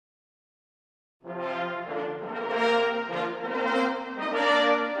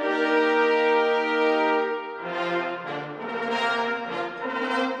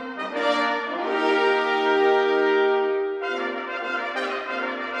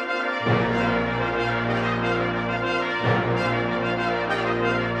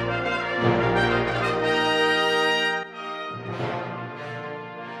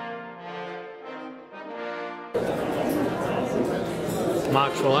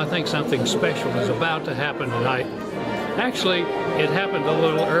Mocksville, I think something special is about to happen tonight. Actually, it happened a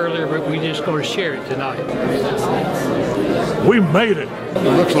little earlier, but we're just going to share it tonight. We made it.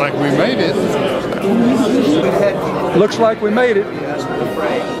 It looks like we made it. Looks like we made it.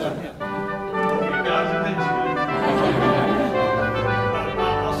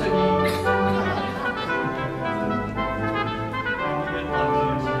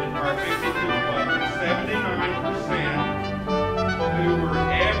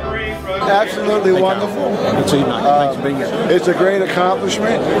 Absolutely wonderful. It's a great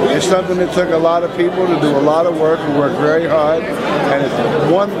accomplishment. It's something that took a lot of people to do a lot of work. We worked very hard, and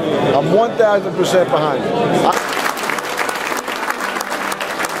I'm 1,000% behind it.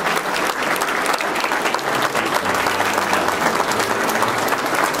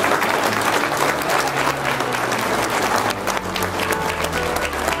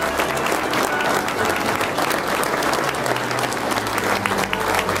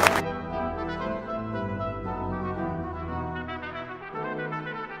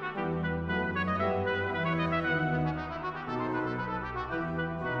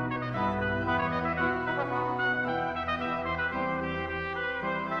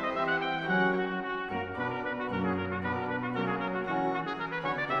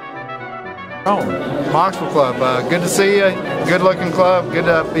 Mocksville Club, good to see you. Good looking club. Good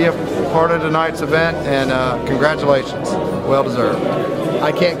to be a part of tonight's event, and congratulations. Well deserved.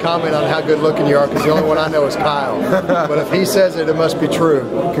 I can't comment on how good looking you are because the only one I know is Kyle. But if he says it, it must be true.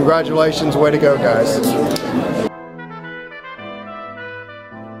 Congratulations. Way to go, guys.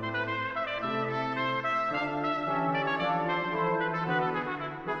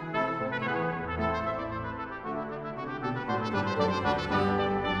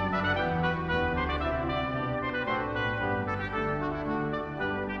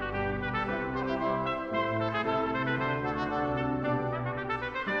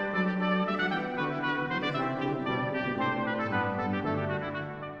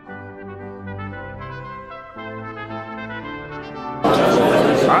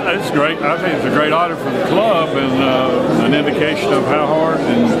 It's great. I think it's a great honor for the club and an indication of how hard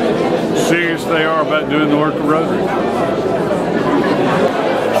and serious they are about doing the work of Rotary.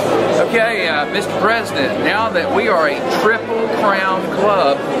 Okay, Mr. President, now that we are a Triple Crown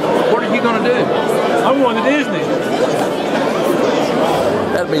club, what are you going to do? I'm going to Disney.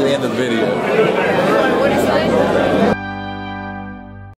 That'll be the end of the video.